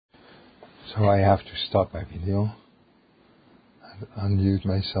So I have to stop my video and unmute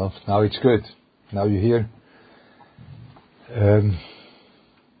myself. Now it's good. Now you hear.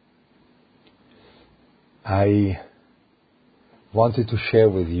 I wanted to share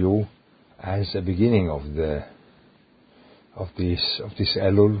with you as a beginning of this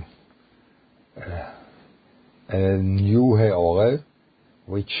Elul a new Heore,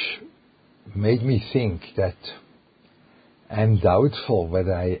 which made me think that I'm doubtful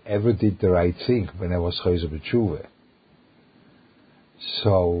whether I ever did the right thing when I was Chozer B'Tshuva.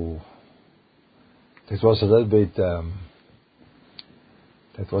 So that was a little bit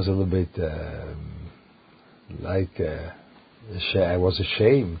I was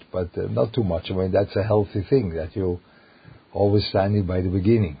ashamed, but not too much. I mean, that's a healthy thing, that you always standing by the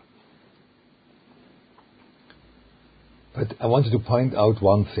beginning. But I wanted to point out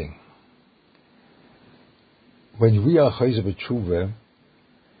one thing. When we are Chozer B'Tshuva,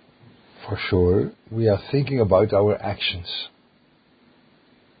 for sure, we are thinking about our actions.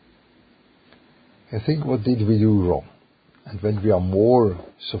 I think, what did we do wrong? And when we are more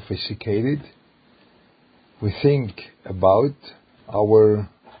sophisticated, we think about our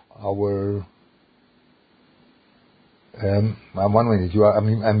 1 minute.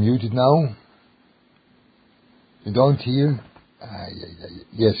 I'm muted now. You don't hear?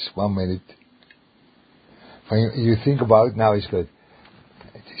 Yes, 1 minute. When you think about, now it's good.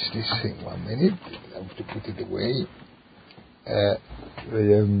 It is this thing, 1 minute. I have to put it away.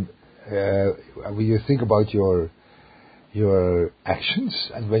 When you think about your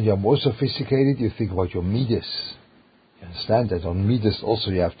actions, and when you are more sophisticated, you think about your midas. You understand that on midas also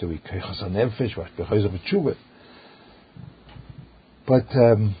you have to be kochas hanefesh, Chozer B'Tshuva. But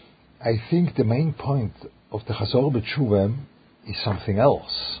I think the main point of the Chozer B'Tshuva is something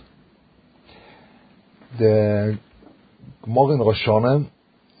else. The Gemara in Rosh Hashanah,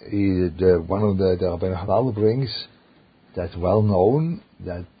 one of the Rabbeinu Chanal brings that well known,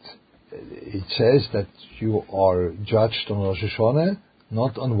 that it says that you are judged on Rosh Hashanah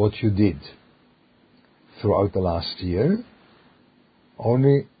not on what you did throughout the last year,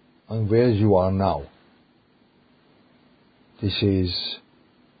 only on where you are now. This is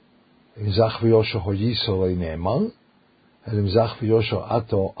in Zach v'Yosher Hoyiso Ne'eman, and in Zach v'Yosher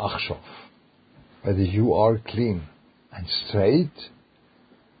Ato Achshov. Whether you are clean and straight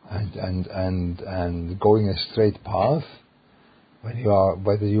and going a straight path,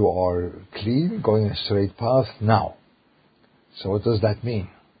 whether you are clean, going a straight path now. So what does that mean?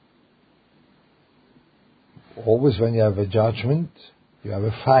 Always when you have a judgment, you have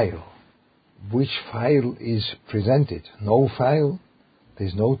a file. Which file is presented? No file,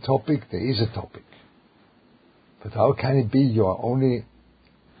 there's no topic, there is a topic. But how can it be you are only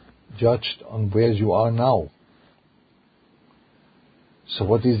judged on where you are now? So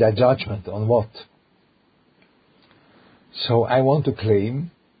what is that judgment? On what? So I want to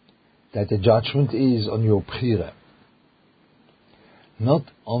claim that the judgment is on your bechira, not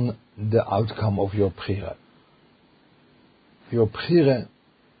on the outcome of your bechira. Your bechira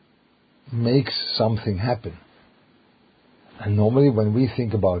makes something happen. And normally when we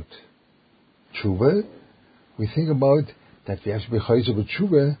think about tshuva, we think about that we have to be Chozer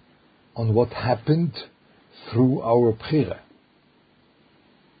B'Tshuva on what happened through our bechira.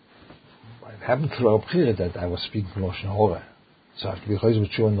 It happened through our bechira that I was speaking Lashon Hora, so I have to be Chozer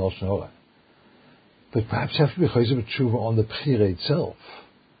B'Tshuva on Lashon Hora. But perhaps I have to be Chozer B'Tshuva on the bechira itself,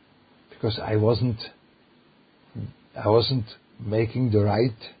 because I wasn't making the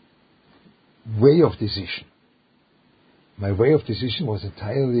right way of decision. My way of decision was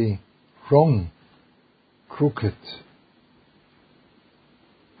entirely wrong, crooked.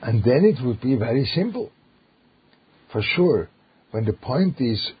 And then it would be very simple. For sure, when the point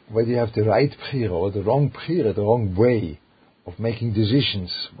is whether you have the right bechira or the wrong bechira, the wrong way of making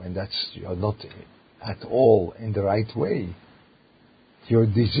decisions, when you are not at all in the right way, your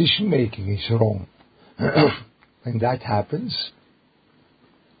decision making is wrong. When that happens,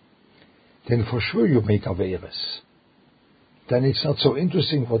 then for sure you make averas. Then it's not so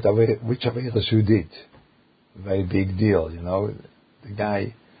interesting which averas you did. Very big deal, The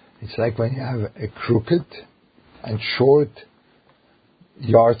guy, it's like when you have a crooked and short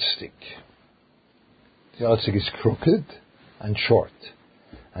yardstick. The yardstick is crooked and short.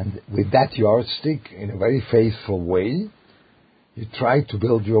 And with that yardstick, in a very faithful way, you try to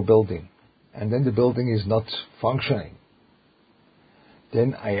build your building. And then the building is not functioning.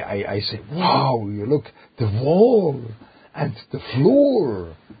 Then I say, wow, you look, the wall and the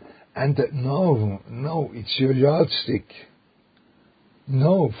floor. And no, it's your yardstick.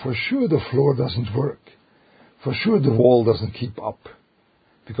 No, for sure the floor doesn't work. For sure the wall doesn't keep up.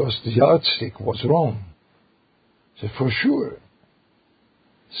 because the yardstick was wrong. So for sure.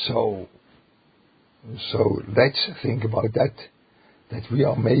 So let's think about that we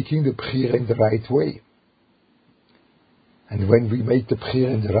are making the Bechira in the right way. And when we make the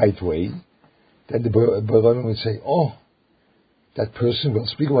Bechira in the right way, then the Baron will say, oh, that person will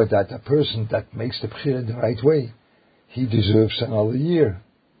speak about that person that makes the Bechira in the right way. He deserves another year,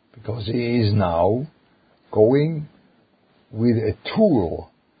 because he is now going with a tool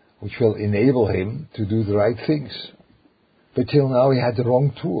which will enable him to do the right things. But till now he had the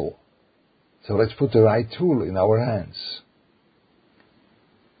wrong tool. So let's put the right tool in our hands.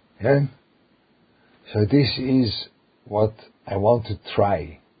 Yeah? So this is what I want to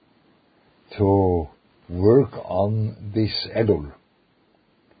try to work on this Elul.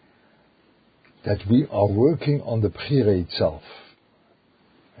 That we are working on the Bechira itself.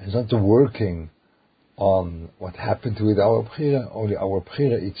 It's not working on what happened with our Bechira, only our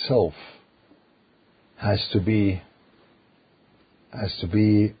Bechira itself has to be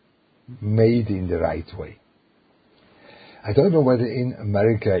made in the right way. I don't know whether in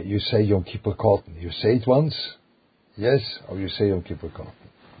America you say Yom Kippur Cotton. You say it once, yes, or you say Yom Kippur Cotton.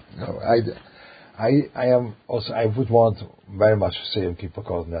 No, I am also, I would want very much to say Yom Kippur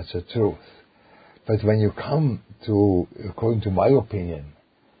Cotton, that's the truth. But when you come to, according to my opinion,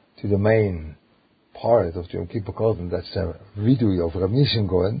 to the main part of the Yom Kippur Cotton, that's the vidui of Rav Nissim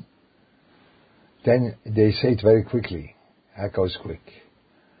Goen, then they say it very quickly. That goes quick.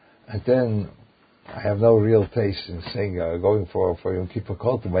 And then I have no real taste in saying going for Yom Kippur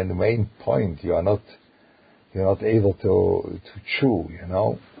Cotton when the main point you're not able to chew, you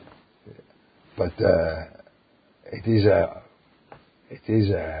know. But it is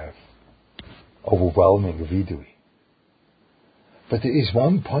a overwhelming vidui. But there is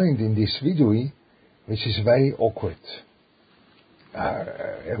one point in this vidui which is very awkward.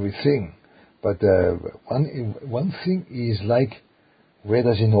 Everything. But one thing is like, where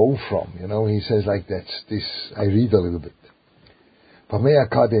does he know from? You know, he says like that. This I read a little bit.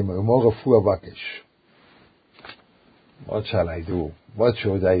 What shall I do? What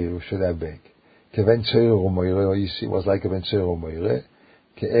should I beg? He was like a ben Tzero Moire,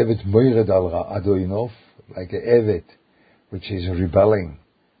 ke'evet moired al Adoinov, like a evet which is rebelling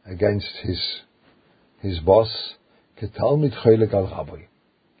against his boss, ke'talmid choylek al Rabbi,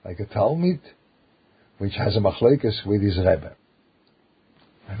 like a talmid which has a machlekes with his Rebbe.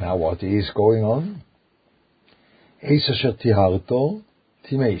 And now what is going on? Eis asher tiharto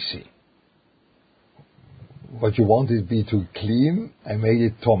timeisi. What you wanted be to clean, I made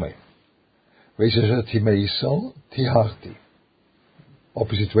it tome. Eis asher timeiso tiharti.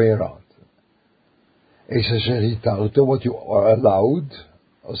 Opposite way around. Eis asher hitarto, what you are allowed,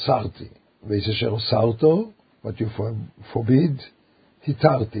 osarti. Eis asher osarto, what you forbid,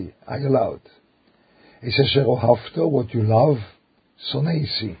 hitarti, I allowed. Eis asher ohafto, what you love,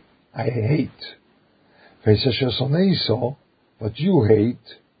 soneisi, I hate. Eis asher soneiso, what you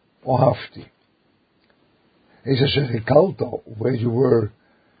hate, ohafti. Eis asher hekalto, where you were,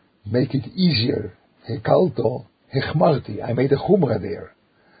 make it easier, hekalto, hechmarti, I made a chumra there.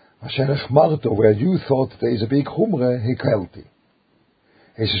 Asher hechmarto, where you thought there is a big chumra, hekalti.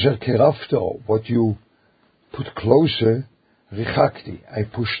 Eis asher kerafto, what you put closer, richakti, I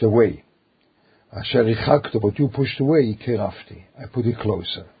pushed away. Asher richakto, what you pushed away, kerafti, I put it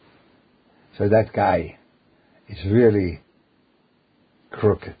closer. So that guy is really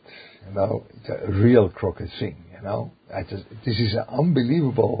crooked, you know. It's a real crooked thing, you know. This is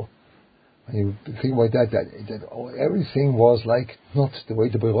unbelievable. When you think about that everything was like not the way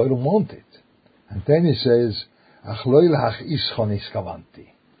the Beroilum wanted. And then he says, Ach lo ilhach ischon iskavanti.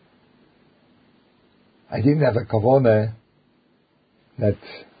 I didn't have a kavone that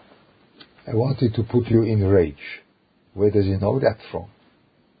I wanted to put you in rage. Where does he know that from?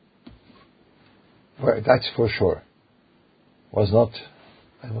 Well, that's for sure. It was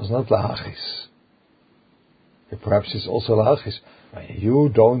not lahachis. Perhaps it's also lahachis.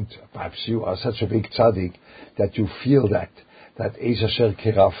 Perhaps you are such a big tzaddik that you feel that Eis asher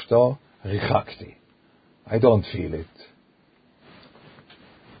kirafto richakti. I don't feel it.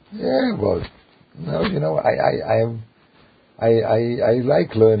 Yeah, well, no, you know, I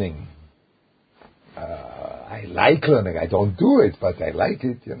like learning. I like learning. I don't do it, but I like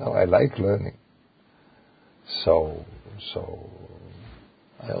it. You know, I like learning. So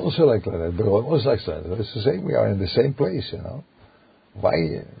I also like learning. But I also like learning. It's the same. We are in the same place. You know, why?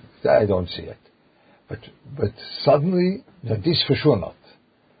 I don't see it. But suddenly, no, this for sure not.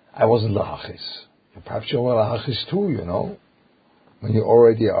 I wasn't lahachis. Perhaps you were lahachis too. You know, when you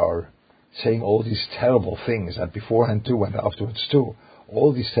already are saying all these terrible things, and beforehand too, and afterwards too,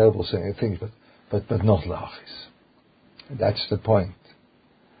 all these terrible things, but not lahachis. That's the point.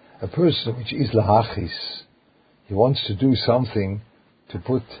 A person which is lahachis, he wants to do something to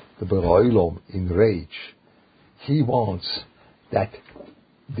put the Borei Olam in rage. He wants that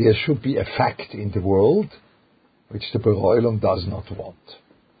there should be a fact in the world which the Borei Olam does not want.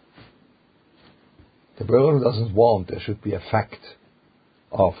 The Borei Olam doesn't want there should be a fact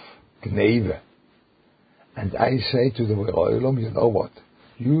of gneve. And I say to the Borei Olam, you know what?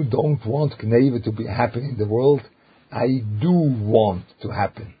 You don't want gneve to be happen in the world. I do want to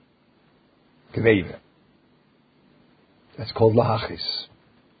happen. Gneve. That's called lahachis.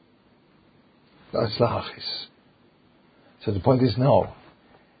 That's lahachis. So the point is now,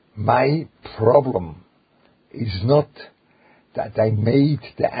 my problem is not that I made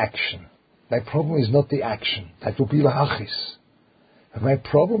the action. My problem is not the action. That would be lahachis. My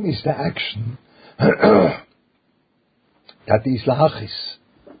problem is the action. That is lahachis.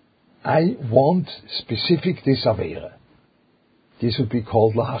 I want specific this avera. This would be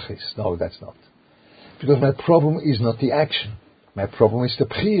called lahachis. No, that's not. Because my problem is not the action. My problem is the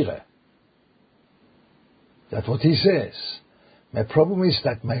bchira. That's what he says. My problem is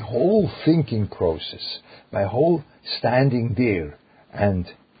that my whole thinking process, my whole standing there and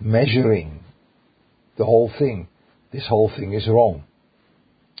measuring the whole thing, this whole thing is wrong.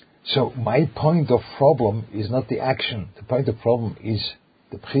 So my point of problem is not the action. The point of problem is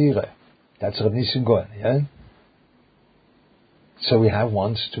the bchira. That's Rav Nissim Goyen, yeah? So we have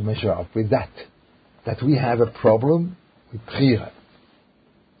once to measure up with that. That we have a problem with bchira.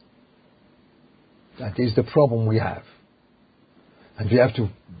 That is the problem we have. And we have to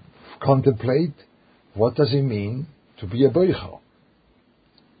contemplate what does it mean to be a boichel.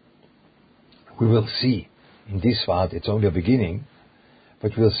 We will see in this Vaad, it's only a beginning,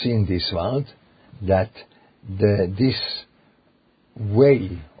 but we'll see in this Vaad that this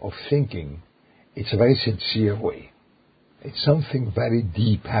way of thinking, it's a very sincere way. It's something very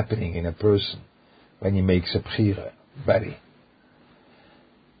deep happening in a person when he makes a bchira, very.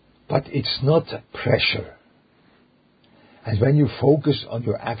 But it's not pressure. And when you focus on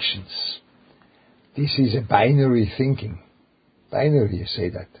your actions, this is a binary thinking. Binary, you say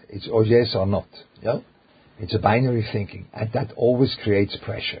that. It's or yes or not. Yeah? It's a binary thinking. And that always creates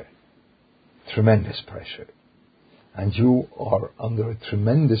pressure. Tremendous pressure. And you are under a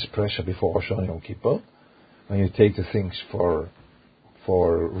tremendous pressure before Rosh Hashanah Yom Kippur, when you take the things for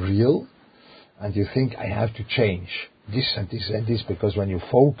real, and you think, I have to change this and this and this, because when you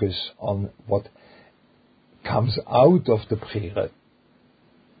focus on what comes out of the bchira,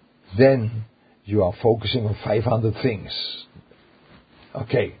 then you are focusing on 500 things.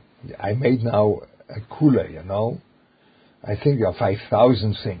 Okay, I made now a kula, you know. I think there are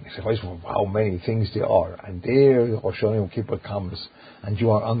 5,000 things. How many things there are. And there Rosh Hashanah Yom Kippur comes, and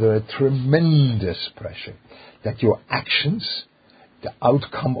you are under a tremendous pressure that your actions, the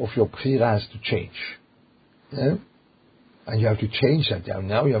outcome of your bchira has to change. Yeah? And you have to change that.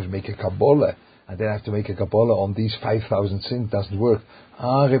 Now you have to make a Kabbalah, and then I have to make a Kabbalah on these 5,000 sins. Doesn't work.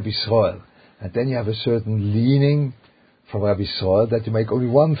 Rabbi Israel. And then you have a certain leaning from Rabbi Israel that you make only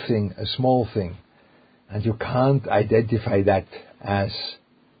one thing, a small thing. And you can't identify that as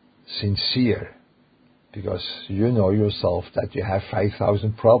sincere, because you know yourself that you have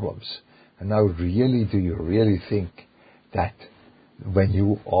 5,000 problems. And now really, do you really think that when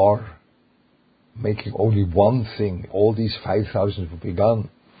you are making only one thing, all these 5,000 will be gone?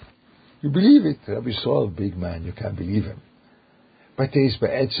 You believe it. Rabbi Israel, big man, you can't believe him. But there is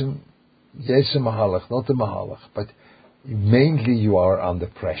be'etzem, yes, a mahalach, not a mahalach, but mainly you are under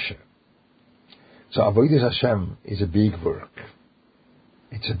pressure. So Avodas Hashem is a big work.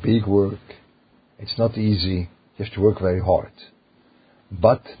 It's a big work. It's not easy. You have to work very hard.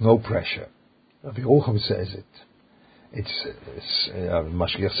 But no pressure. Rabbi Yochanan says it.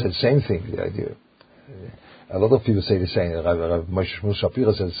 Mashiach said the same thing. The idea. A lot of people say the same. Rabbi Moshe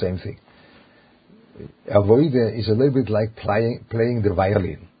Shapira said the same thing. Avodah is a little bit like playing the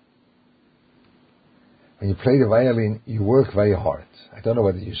violin. When you play the violin, you work very hard. I don't know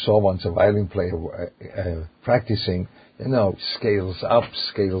whether you saw once a violin player practicing, scales up,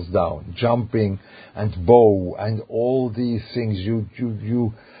 scales down, jumping and bow and all these things.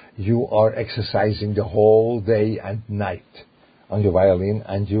 You are exercising the whole day and night on your violin,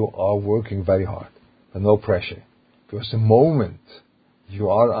 and you are working very hard, but no pressure. Because the moment you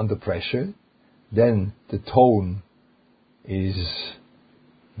are under pressure, then the tone is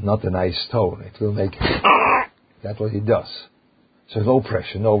not a nice tone. It will make that's what it does. So no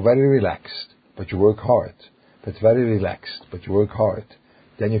pressure, very relaxed, but you work hard. But very relaxed, but you work hard.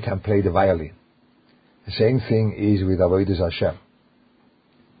 Then you can play the violin. The same thing is with Avodas Hashem.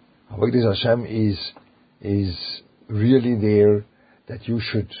 Avodas Hashem is really there that you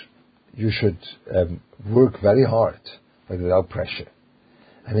should work very hard, but without pressure.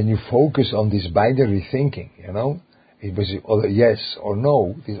 And then you focus on this binary thinking, it was either yes or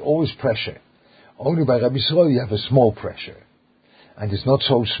no. There's always pressure. Only by Rabbi Yisrael you have a small pressure. And it's not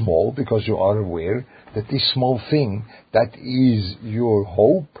so small because you are aware that this small thing, that is your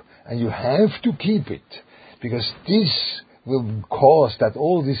hope, and you have to keep it. Because this will cause that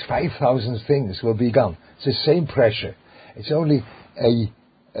all these 5,000 things will be gone. It's the same pressure. It's only a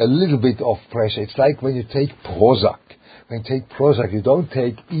little bit of pressure. It's like when you take Prozac. When you take Prozac, you don't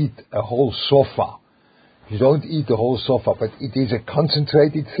eat a whole sofa. You don't eat the whole sofa, but it is a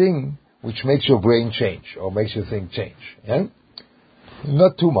concentrated thing which makes your brain change, or makes your thing change. Yeah?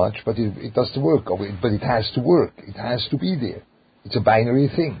 Not too much, but it does the work. But it has to work. It has to be there. It's a binary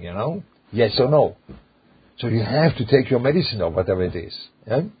thing, yes or no. So you have to take your medicine or whatever it is.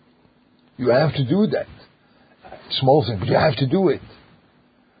 Yeah? You have to do that. Small thing, but you have to do it.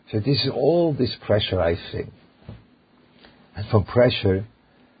 So this is all this pressure, I think. And from pressure,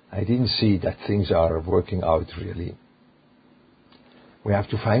 I didn't see that things are working out really. We have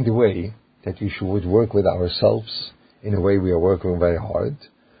to find a way that we should work with ourselves in a way we are working very hard,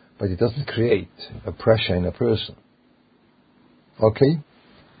 but it doesn't create a pressure in a person. Okay?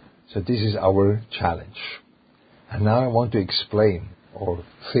 So this is our challenge. And now I want to explain or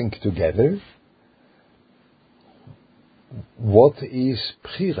think together what is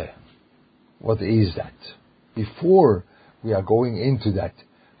Bchira? What is that? Before we are going into that,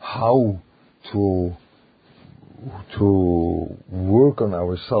 how to work on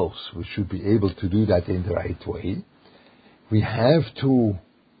ourselves, we should be able to do that in the right way. We have to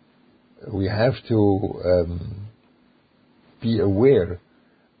be aware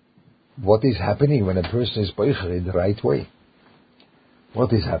what is happening when a person is boicher in the right way.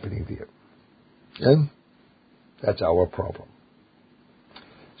 What is happening there? And that's our problem.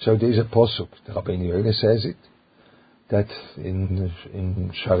 So there's a posuk, the Rabbeinu Yonah says it, that in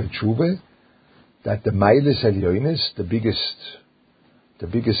Shari Tshuva, that the Meiles Elyonis, the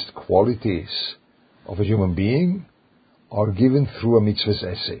biggest qualities of a human being, are given through a mitzvah's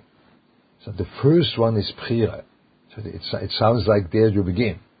essay. So the first one is Bchira. So it sounds like there you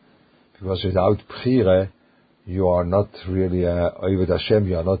begin. Because without Bchira, you are not really Oved Hashem,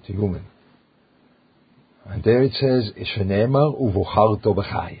 you are not human. And there it says, Ishenemar uvocharto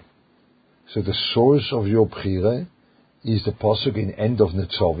b'chayim. So the source of your Bchira is the pasuk in end of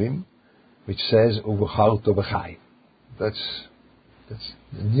Netzovim, which says, uvocharto b'chayim. That's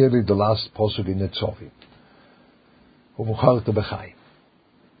nearly the last pasuk in Netzovim. Uvocharto b'chayim.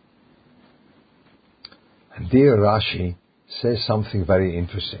 And there Rashi says something very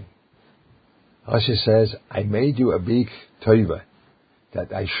interesting. Rashi says, I made you a big teiva,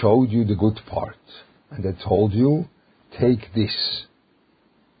 that I showed you the good part, and I told you, take this.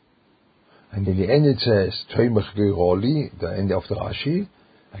 And in the end it says, Teimach Geroli, the end of the Rashi,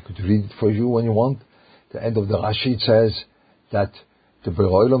 I could read it for you when you want. The end of the Rashi it says that the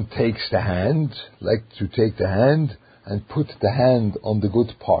Beroilom takes the hand, like to take the hand, and put the hand on the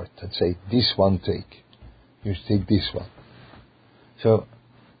good part, and say, this one take. You take this one. So,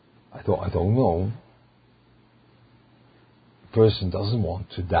 I don't know. A person doesn't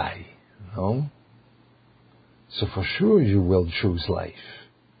want to die, no? So for sure you will choose life.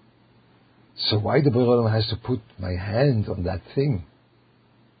 So why the Borolam has to put my hand on that thing?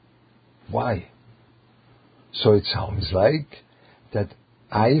 Why? So it sounds like that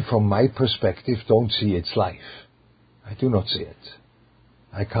I, from my perspective, don't see its life. I do not see it.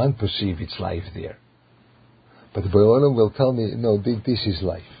 I can't perceive its life there. But the Borolam will tell me, no, this is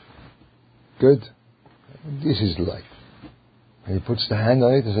life. Good. This is life. And he puts the hand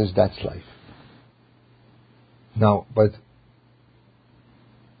on it and says, that's life. Now, but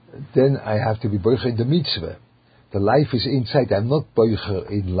then I have to be boicher in the mitzvah. The life is inside. I'm not boicher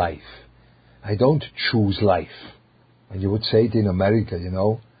in life. I don't choose life. And you would say it in America,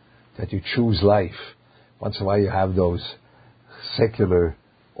 that you choose life. Once in a while you have those secular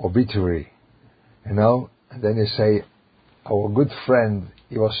obituary, and then you say, our good friend,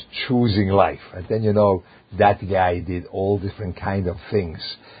 he was choosing life. And then that guy did all different kind of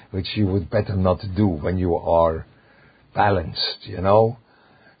things which you would better not do when you are balanced,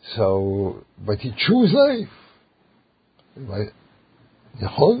 So, but he chose life. The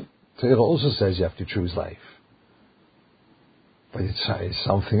whole Torah also says you have to choose life. But it's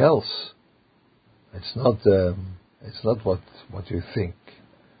something else. It's not what you think.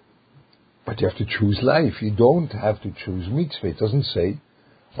 But you have to choose life. You don't have to choose mitzvah. It doesn't say,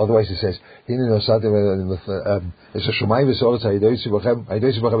 Otherwise it says, Hine nosati es a shumai v'soretz ha'yidoisi b'chem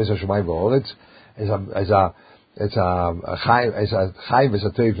es a shumai v'oretz es a chayim es a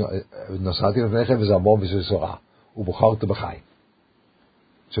toiv nosati v'nechem es a mom v'sorah u'bocharta b'chayim.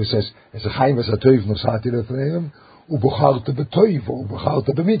 So it says, es a chayim es a toiv nosati v'nechem u'bocharta b'toiv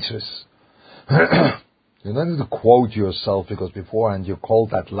u'bocharta b'mitzvahs. You don't need to quote yourself because beforehand you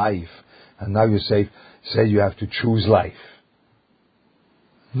called that life, and now you say you have to choose life.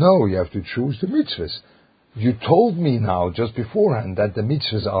 No, you have to choose the mitzvahs. You told me now just beforehand that the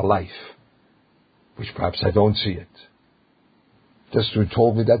mitzvahs are life, which perhaps I don't see it. Just you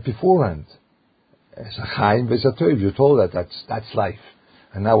told me that beforehand. As a chaim v'zatoiv, you told that's life.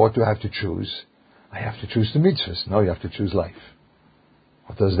 And now what do I have to choose? I have to choose the mitzvahs. No, you have to choose life.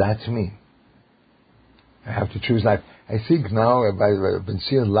 What does that mean? I have to choose life. I think now, I've been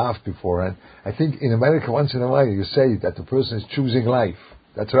seeing laugh before, and I think in America once in a while you say that the person is choosing life.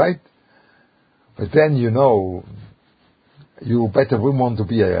 That's right. But then, you better wouldn't want to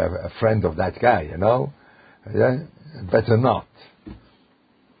be a friend of that guy, Yeah? Better not.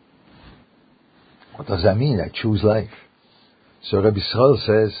 What does that mean? I choose life. So Rabbi Yisrael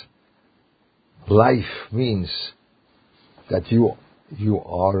says, life means that you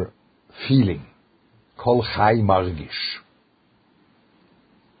are feeling. Kol chai margish.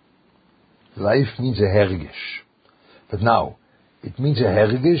 Life means a hergish. But now, it means a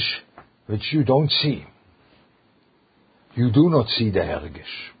hergish which you don't see. You do not see the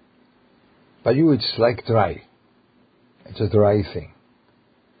hergish. By you it's like dry. It's a dry thing.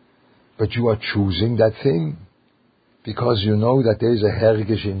 But you are choosing that thing because you know that there is a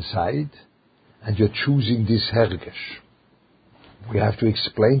hergish inside and you're choosing this hergish. We have to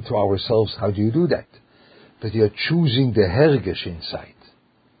explain to ourselves how do you do that. But you're choosing the hergish inside.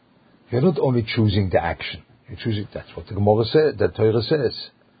 You're not only choosing the action. You're choosing, that's what the Gemara says, the Torah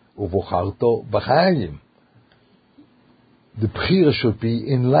says. Uvocharto b'chayim. The bechira should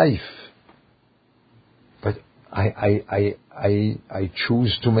be in life. But I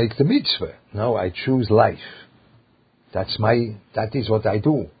choose to make the mitzvah. No, I choose life. That is what I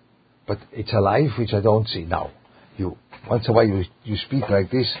do. But it's a life which I don't see. Now, once in a while you speak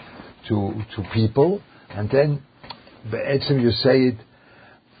like this to people, and then you say it,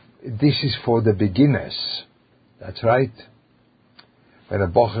 this is for the beginners. That's right. When a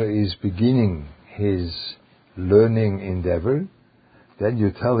bocher is beginning his learning endeavor, then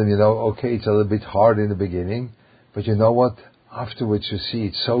you tell him, okay, it's a little bit hard in the beginning, but you know what? Afterwards you see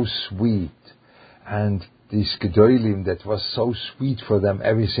it's so sweet. And these gedolim, that was so sweet for them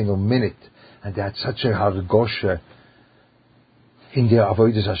every single minute, and they had such a hargosha in their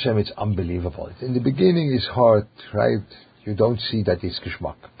avodas Hashem, it's unbelievable. In the beginning it's hard, right? You don't see that it's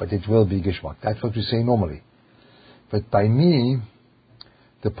geschmack, but it will be geschmack. That's what we say normally. But by me,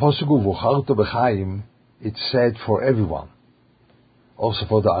 the Pasuk V'charto b'chayim, it's said for everyone. Also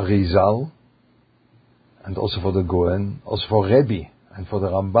for the Arizal, and also for the Goen, also for Rebbe, and for the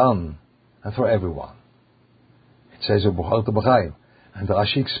Ramban, and for everyone. It says V'charto b'chayim. And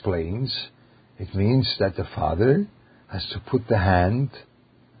Rashi explains, it means that the father has to put the hand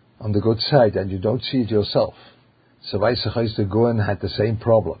on the good side, and you don't see it yourself. So Vaisachais the Goen had the same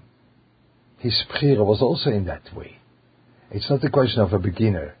problem. His bechira was also in that way. It's not a question of a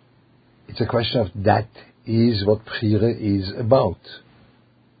beginner. It's a question of that is what bechira is about.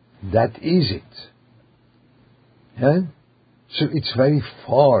 That is it. Yeah? So it's very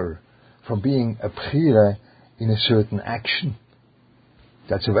far from being a bechira in a certain action.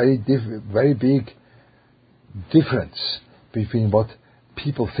 That's a very big difference between what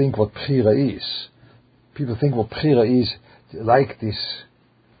people think what bechira is. People think what bechira is like this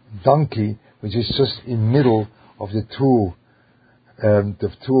donkey, which is just in middle of the two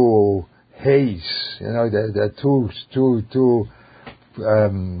hays. The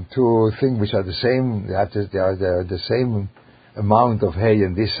two things which are the same. They are the same amount of hay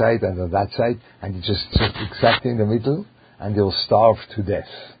on this side and on that side, and it's just exactly in the middle, and they'll starve to death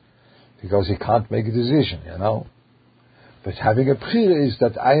because he can't make a decision. But having a bechira is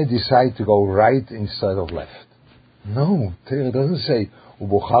that I decide to go right instead of left. No, Torah doesn't say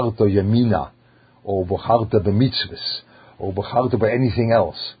ubocharto yamina, or ubocharto b'mitzvahs, or ubocharto by anything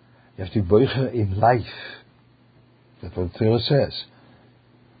else. You have to be boicher in life. That's what Torah says.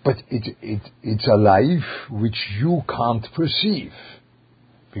 But it's a life which you can't perceive,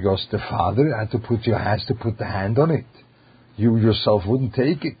 because the father has to put the hand on it. You yourself wouldn't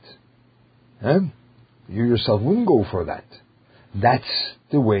take it. You yourself wouldn't go for that. That's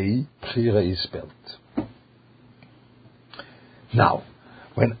the way bechira is built. Now,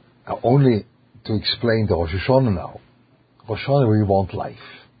 when only to explain the Rosh Hashanah now. Rosh Hashanah we want life.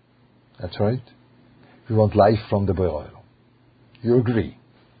 That's right. We want life from the Borei Olam. You agree?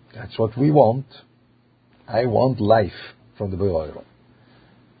 That's what we want. I want life from the Borei Olam.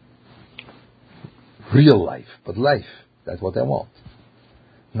 Real life, but life. That's what I want.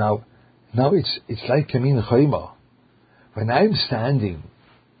 Now it's like Kamin Chayma. When I'm standing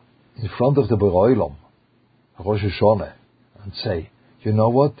in front of the Borei Olam, Rosh Hashanah, and say, you know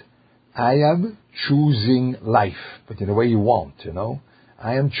what? I am choosing life, but in the way you want,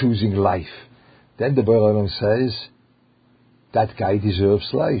 I am choosing life. Then the Borei Olam says, that guy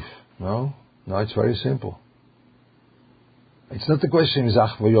deserves life. No, it's very simple. It's not the question, it's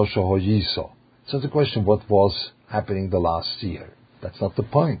not the question what was happening the last year. That's not the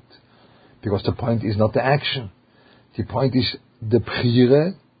point. Because the point is not the action. The point is the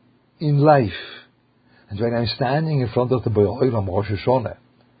Bechira in life. And when I'm standing in front of the Borei Olam Rosh Hashanah,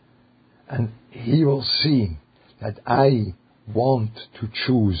 and he will see that I want to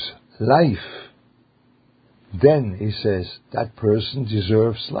choose life, then he says that person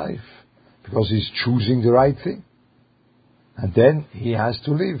deserves life because he's choosing the right thing. And then he has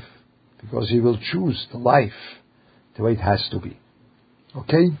to live because he will choose the life the way it has to be.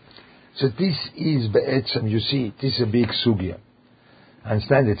 Okay? So this is Be'etzem, you see, this is a big sugya. I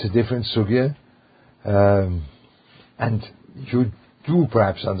understand it's a different sugya, and you do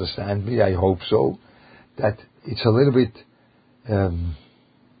perhaps understand me, I hope so, that I'm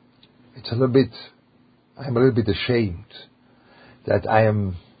a little bit ashamed that I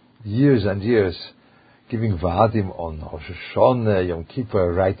am years and years giving Vaadim on Rosh Hashanah, Yom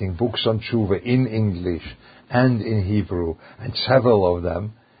Kippur, writing books on Tshuva in English and in Hebrew, and several of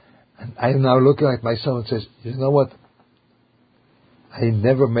them. And I'm now looking at myself and says, you know what? I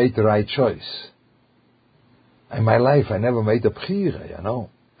never made the right choice. In my life, I never made a bechira,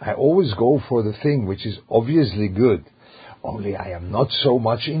 I always go for the thing which is obviously good, only I am not so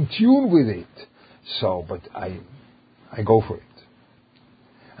much in tune with it. So, but I go for it.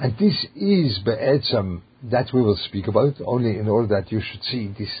 And this is be'etzam, that we will speak about, only in order that you should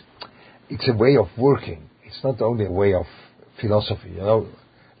see this. It's a way of working. It's not only a way of philosophy,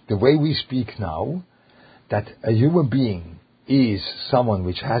 The way we speak now, that a human being is someone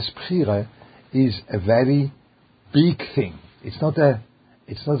which has bechira, is a very big thing. It's not a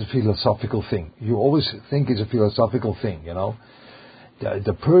philosophical thing. You always think it's a philosophical thing,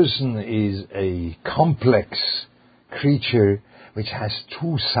 The person is a complex creature which has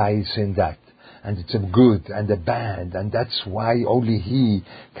two sides in that. And it's a good and a bad, and that's why only he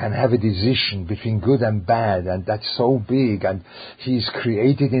can have a decision between good and bad, and that's so big, and he's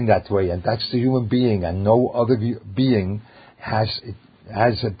created in that way, and that's the human being, and no other being has a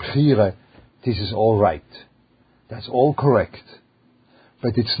bechira. This is all right. That's all correct.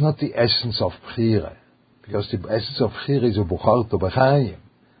 But it's not the essence of bechira, because the essence of bechira is a bucharto b'chaim.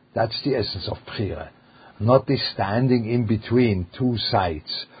 That's the essence of bechira, not the standing in between two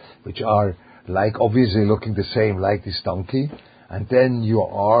sides, which are like obviously looking the same, like this donkey, and then you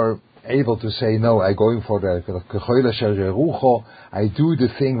are able to say, no, I'm going for the kechoyle shel rucho. I do the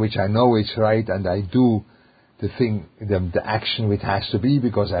thing which I know is right, and I do the thing, the action which has to be,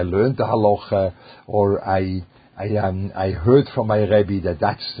 because I learned the halacha, or I heard from my Rebbe that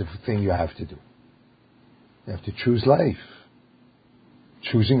that's the thing you have to do. You have to choose life.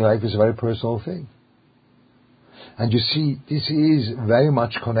 Choosing life is a very personal thing. And you see, this is very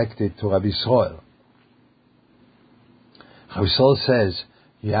much connected to Rabbi Yisrael. Rabbi Yisrael says,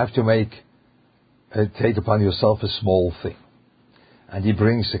 you have to take upon yourself a small thing. And he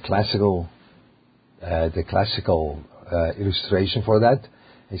brings the classical illustration for that.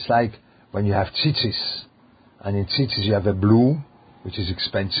 It's like when you have tzitzis, and in tzitzis you have a blue, which is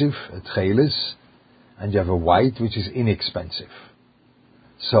expensive, a tchelis, and you have a white, which is inexpensive.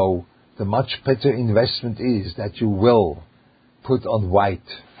 So the much better investment is that you will put on white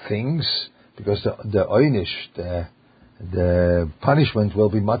things, because the oynish, the punishment will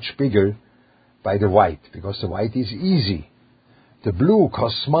be much bigger by the white, because the white is easy. The blue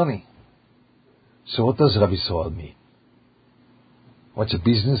costs money. So what does Rabbi Yisrael mean? What's a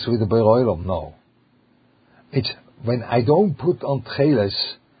business with the Borei Olam? No. It's when I don't put on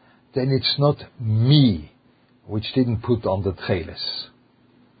tcheles, then it's not me which didn't put on the tcheles.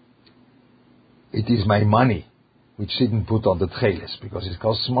 It is my money which didn't put on the tcheles, because it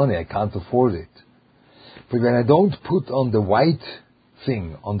costs money, I can't afford it. But when I don't put on the white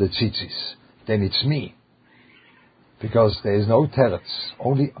thing on the tzitzis, then it's me. Because there is no teretz,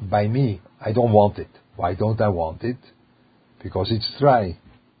 only by me. I don't want it. Why don't I want it? Because it's dry.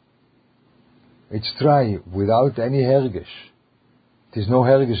 It's dry without any hergesh. There's no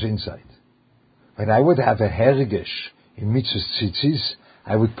hergesh inside. When I would have a hergesh in mitzvahs tzitzis,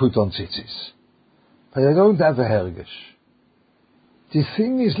 I would put on tzitzis. But I don't have a hergish. The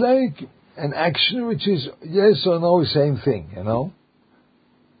thing is like an action which is yes or no, same thing,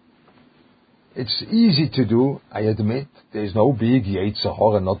 It's easy to do, I admit. There's no big yetzer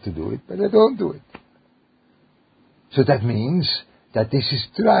hara not to do it, but I don't do it. So that means that this is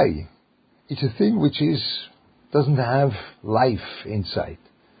dry. It's a thing which doesn't have life inside.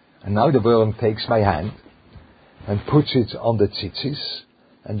 And now the worm takes my hand and puts it on the tzitzis,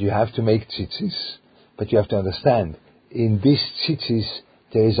 and you have to make tzitzis, but you have to understand, in this tzitzis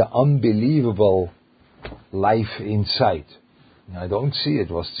there is an unbelievable life inside. I don't see it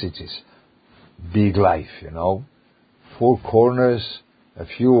was tzitzis. Big life, 4 corners, a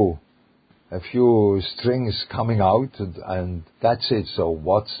few strings coming out, and that's it. So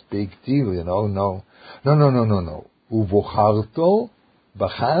what's big deal, No. Uvocharto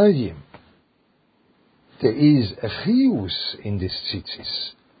b'chayim. There is a chiyus in this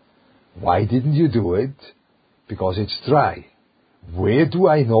tzitzis. Why didn't you do it? Because it's dry. Where do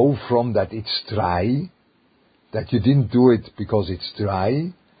I know from that it's dry? That you didn't do it because it's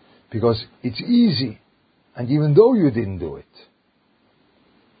dry? Because it's easy. And even though you didn't do it.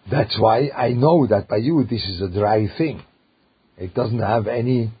 That's why I know that by you this is a dry thing. It doesn't have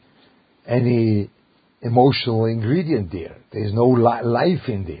any emotional ingredient there. There's no life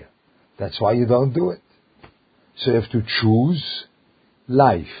in there. That's why you don't do it. So you have to choose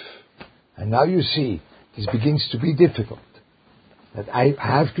life. And now you see, this begins to be difficult. That I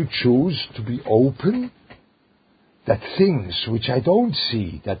have to choose to be open that things which I don't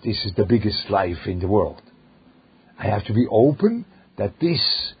see, that this is the biggest life in the world. I have to be open that this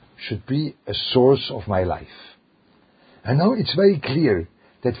should be a source of my life. And now it's very clear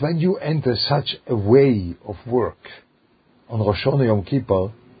that when you enter such a way of work on Rosh Hashanah Yom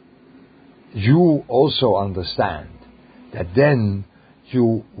Kippur, you also understand that then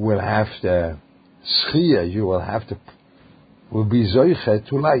you will have the schia, you will be zoiche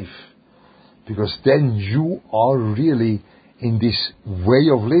to life. Because then you are really in this way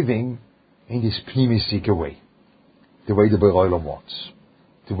of living, in this pnimisike way. The way the Borei Olam wants.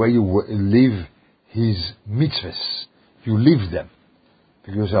 The way you live his mitzvahs. You live them.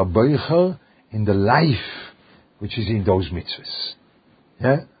 Because you are boicher in the life which is in those mitzvahs.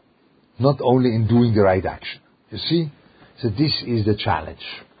 Yeah? Not only in doing the right action. You see? So this is the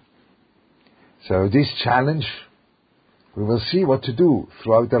challenge. So this challenge, we will see what to do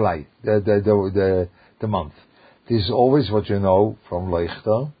throughout the life, the month. This is always what you know from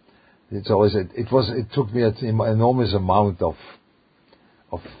Leuchter. It's always it took me an enormous amount of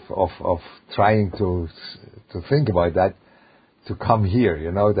trying to think about that to come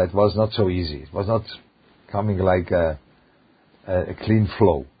here. That was not so easy. It was not coming like a clean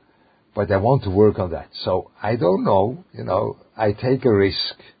flow. But I want to work on that. So I don't know. I take a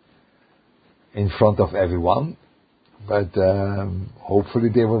risk in front of everyone. But hopefully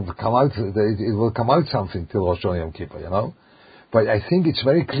they will come out. It will come out something till Rosh Hashanah Yom Kippur, But I think it's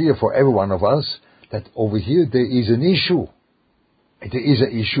very clear for every one of us that over here there is an issue. There is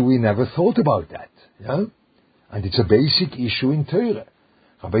an issue we never thought about that, And it's a basic issue in Torah.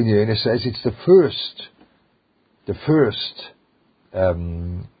 Rabbeinu Yonah says it's the first.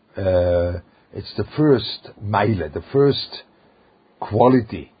 It's the first meile, the first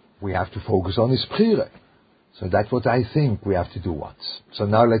quality we have to focus on is Bechira. So that's what I think we have to do once. So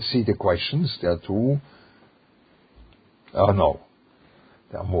now let's see the questions. There are 2. Oh no,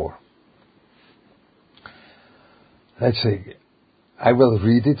 there are more. Let's see. I will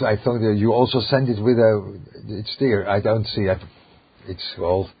read it. I thought that you also send it with it's there. I don't see it. It's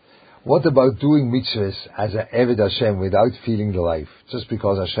all. What about doing mitzvahs as a Eved Hashem without feeling the life, just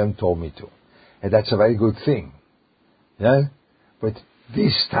because Hashem told me to? And that's a very good thing. Yeah? But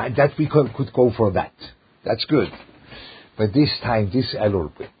this time, that we could go for that. That's good. But this time, this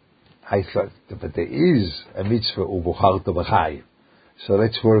Elul, I thought, but there is a mitzvah ubucharto b'chayim. So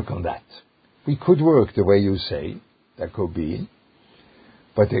let's work on that. We could work the way you say, that could be,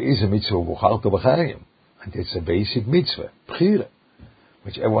 but there is a mitzvah ubucharto b'chayim, and it's a basic mitzvah, bechira,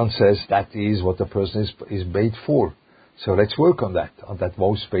 which everyone says that is what the person is made for. So let's work on that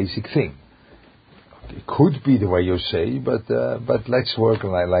most basic thing. It could be the way you say, but let's work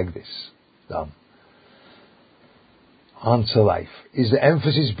on it like this. Done. Answer life. Is the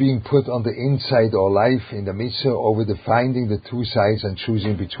emphasis being put on the inside or life in the mitzvah over the finding the 2 sides and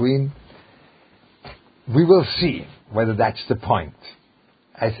choosing between? We will see whether that's the point.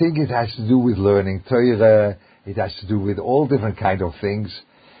 I think it has to do with learning Torah. It has to do with all different kind of things.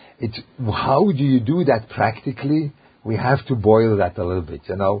 How do you do that practically? We have to boil that a little bit,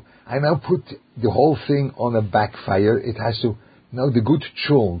 I now put the whole thing on a backfire. It has to Now the good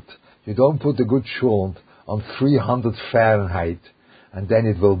chulent, you don't put the good chulent on 300 Fahrenheit and then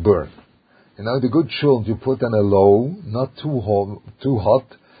it will burn. The good chulent you put on a low, not too hot,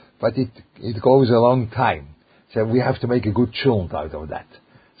 but it goes a long time. So we have to make a good chulent out of that.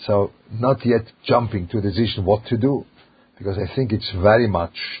 So not yet jumping to a decision what to do, because I think it's very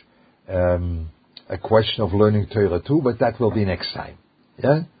much a question of learning Torah too, but that will be next time.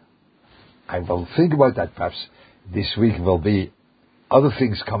 Yeah? I will think about that. Perhaps this week will be other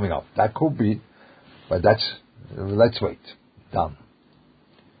things coming up. That could be, but let's wait. Done.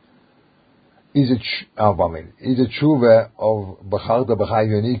 Is a tshuva of Bacharta B'chai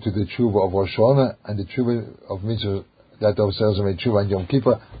unique to the tshuva of Rosh Hashanah and the tshuva of Mitzvah that ourselves made tshuva and Yom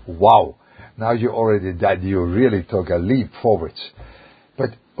Kippur? Wow! Now you really took a leap forwards. But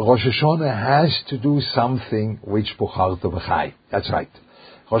Rosh Hashanah has to do something which Bacharta B'chai. That's right.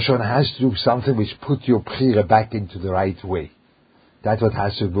 Rosh Hashanah has to do something which put your Bechira back into the right way. That's what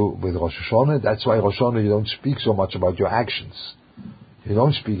has to do with Rosh Hashanah. That's why Rosh Hashanah you don't speak so much about your actions. You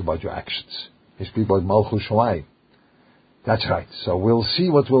don't speak about your actions. You speak about Malchus Shamayim. That's right. So we'll see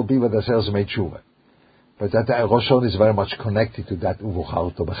what will be with the Sales of Tshuva. But that Rosh Hashanah is very much connected to that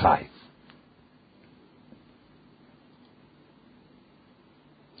Uvochalto B'chai.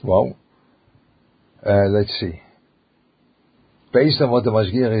 Well, let's see. Based on what the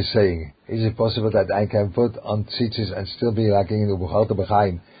Mashgiach is saying, is it possible that I can put on tzitzis and still be lacking in the Uvochalto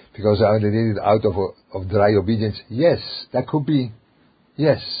B'chai because I only did it out of dry obedience? Yes, that could be.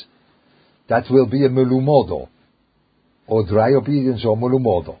 Yes. That will be a melumodo, or dry obedience or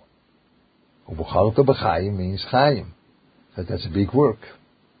melumodo. Ubucharta b'chayim means chayim. So that's a big work.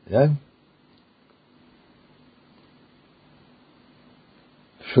 Yeah?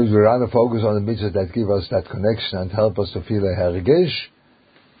 Should we rather focus on the mitzvahs that give us that connection and help us to feel a hergesh?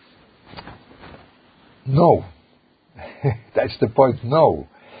 No. That's the point, no.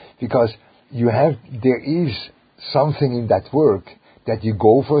 Because there is something in that work that you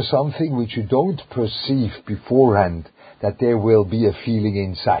go for something which you don't perceive beforehand that there will be a feeling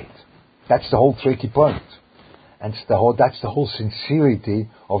inside. That's the whole tricky point. And that's the whole sincerity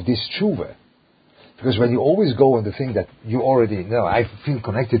of this tshuva. Because when you always go on the thing that you already know, I feel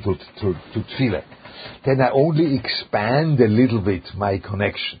connected to tefillah, then I only expand a little bit my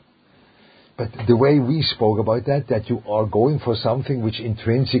connection. But the way we spoke about that you are going for something which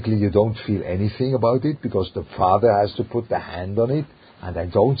intrinsically you don't feel anything about it, because the Father has to put the hand on it, and I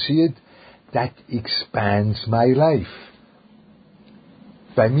don't see it, that expands my life.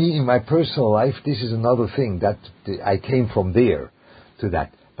 By me, in my personal life, this is another thing, that I came from there to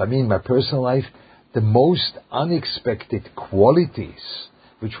that. By me, in my personal life, the most unexpected qualities,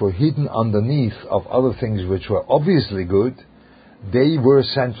 which were hidden underneath of other things which were obviously good, they were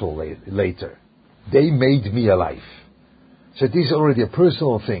central later. They made me alive. So this is already a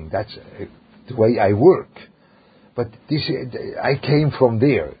personal thing. That's the way I work. But I came from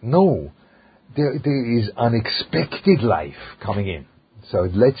there. No, there is unexpected life coming in. So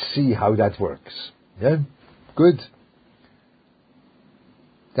let's see how that works. Yeah, good.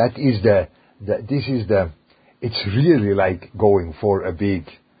 It's really like going for a big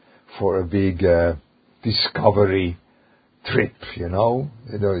discovery trip,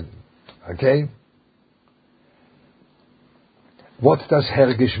 okay? What does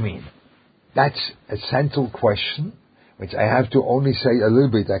hergish mean? That's a central question, which I have to only say a little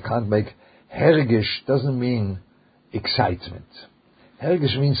bit. I can't make. Hergish doesn't mean excitement.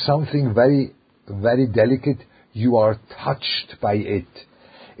 Hergish means something very, very delicate. You are touched by it.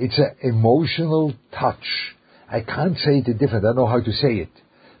 It's an emotional touch. I can't say it different. I don't know how to say it.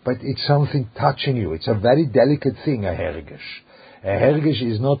 But it's something touching you. It's a very delicate thing, a hergish. A hergish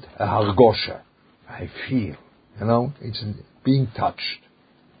is not a hargosha. I feel. It's being touched.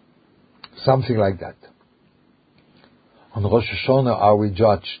 Something like that. On Rosh Hashanah are we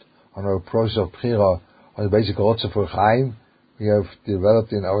judged on our process of Bechira, on the basic Rotze for Chaim we have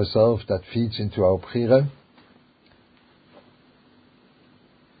developed in ourselves that feeds into our Bechira.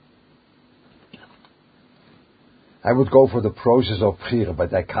 I would go for the process of Bechira,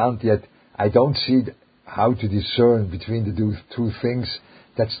 but I don't see how to discern between the two things.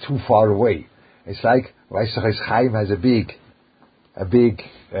 That's too far away. It's like Chaim has a big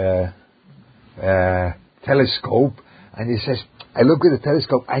telescope, and he says, I look at the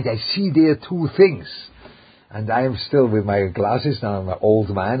telescope and I see there two things. And I am still with my glasses, now I'm an old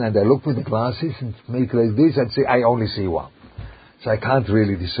man, and I look with the glasses and make like this and say, I only see one. So I can't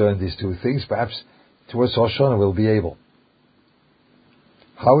really discern these two things. Perhaps towards Rosh Hashanah we'll be able.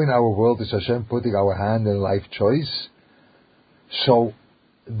 How in our world is Hashem putting our hand in life choice? So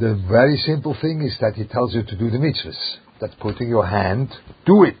the very simple thing is that He tells you to do the mitzvahs. That's putting your hand,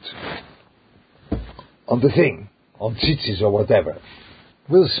 do it, on the thing, on tzitzis or whatever.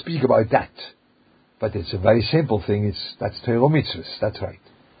 We'll speak about that. But it's a very simple thing, that's Torah mitzvahs, that's right.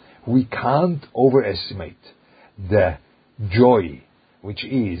 We can't overestimate the joy which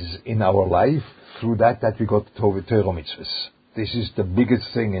is in our life through that we got Torah mitzvahs. This is the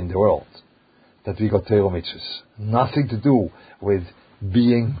biggest thing in the world, that we got Torah mitzvahs. Nothing to do with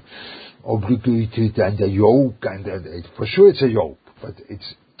being obligated and a yoke, and for sure it's a yoke, but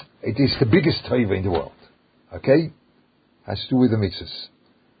it is the biggest Torah in the world. Okay? Has to do with the mitzvahs.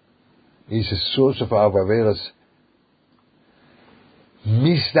 Is a source of our averas.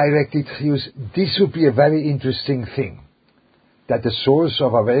 Misdirected chiyus. This would be a very interesting thing. That the source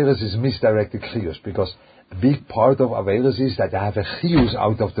of averas is misdirected chiyus, because a big part of averas is that I have a chiyus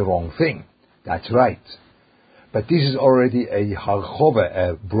out of the wrong thing. That's right. But this is already a harchove,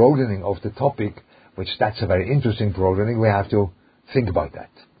 a broadening of the topic, which that's a very interesting broadening. We have to think about that.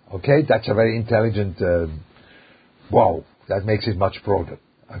 Okay? That's a very intelligent, wow, that makes it much broader.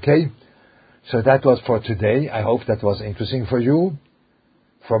 Okay? So that was for today. I hope that was interesting for you.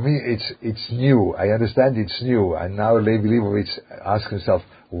 For me, it's new. I understand it's new. And now Levi Leibovitz asks himself,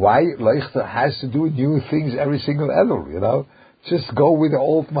 why Leuchter has to do new things every single Elul, Just go with the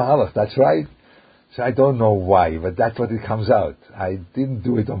old Mahalach, that's right. So I don't know why, but that's what it comes out. I didn't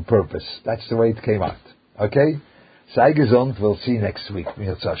do it on purpose. That's the way it came out. Okay? Sei gesund, we'll see you next week.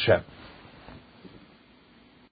 Mir Hashem.